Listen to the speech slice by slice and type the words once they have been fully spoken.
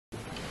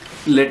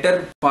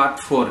Letter part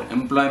 4,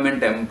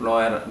 employment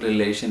employer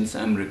relations.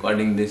 I am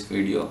recording this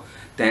video.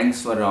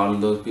 Thanks for all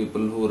those people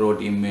who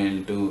wrote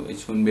email to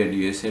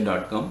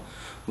H1B-Epi285.com.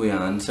 We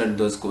answered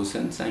those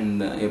questions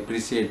and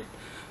appreciate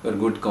your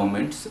good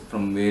comments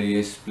from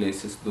various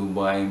places,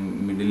 Dubai,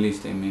 Middle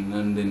East,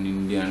 and then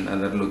India and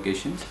other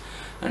locations.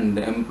 And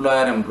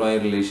employer-employee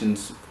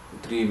relations,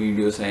 3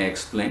 videos I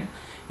explained.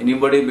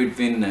 Anybody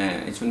between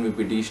H1B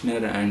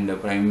petitioner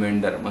and prime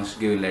vendor must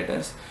give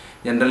letters.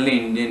 Generally,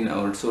 Indian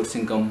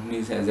outsourcing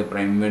companies as a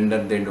prime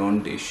vendor, they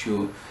don't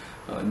issue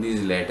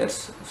these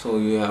letters. So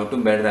you have to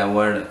better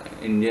avoid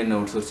Indian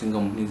outsourcing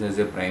companies as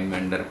a prime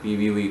vendor,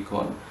 PV we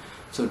call.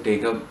 So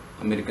take up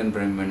American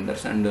prime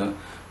vendors and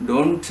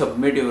don't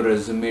submit your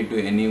resume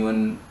to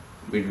anyone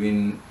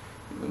between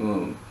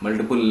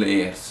multiple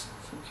layers,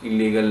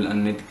 illegal,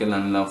 unethical,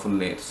 unlawful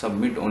layers.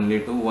 Submit only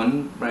to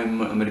one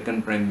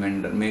American prime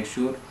vendor. Make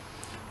sure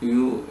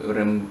you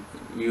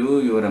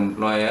your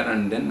employer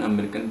and then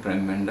American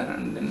prime vendor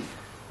and then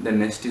the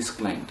next is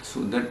client, so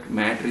that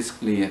matter is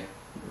clear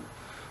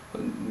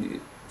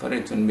for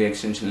H1B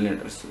extension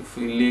letters. If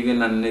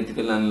illegal,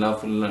 unethical,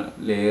 unlawful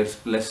layers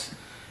plus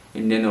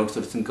Indian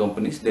outsourcing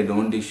companies, they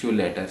don't issue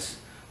letters,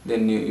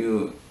 then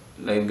you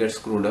life gets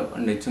screwed up.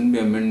 And H1B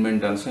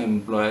amendment also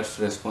employer's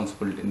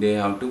responsibility. They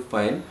have to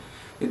file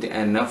with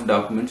enough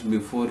documents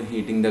before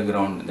hitting the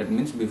ground. That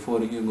means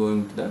before you go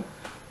into the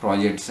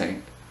project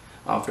site.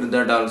 After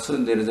that also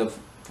there is a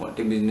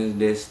 40 business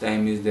days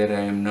time is there,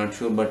 I am not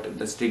sure, but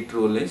the strict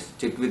rule is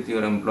check with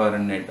your employer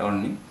and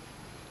attorney.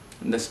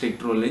 The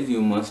strict rule is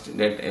you must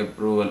get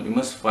approval, you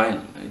must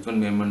file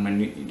H1B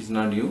amendment. It is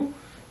not you,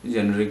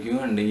 generic you,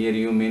 and here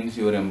you means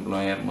your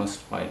employer must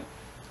file.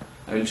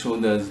 I will show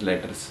those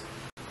letters.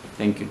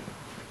 Thank you.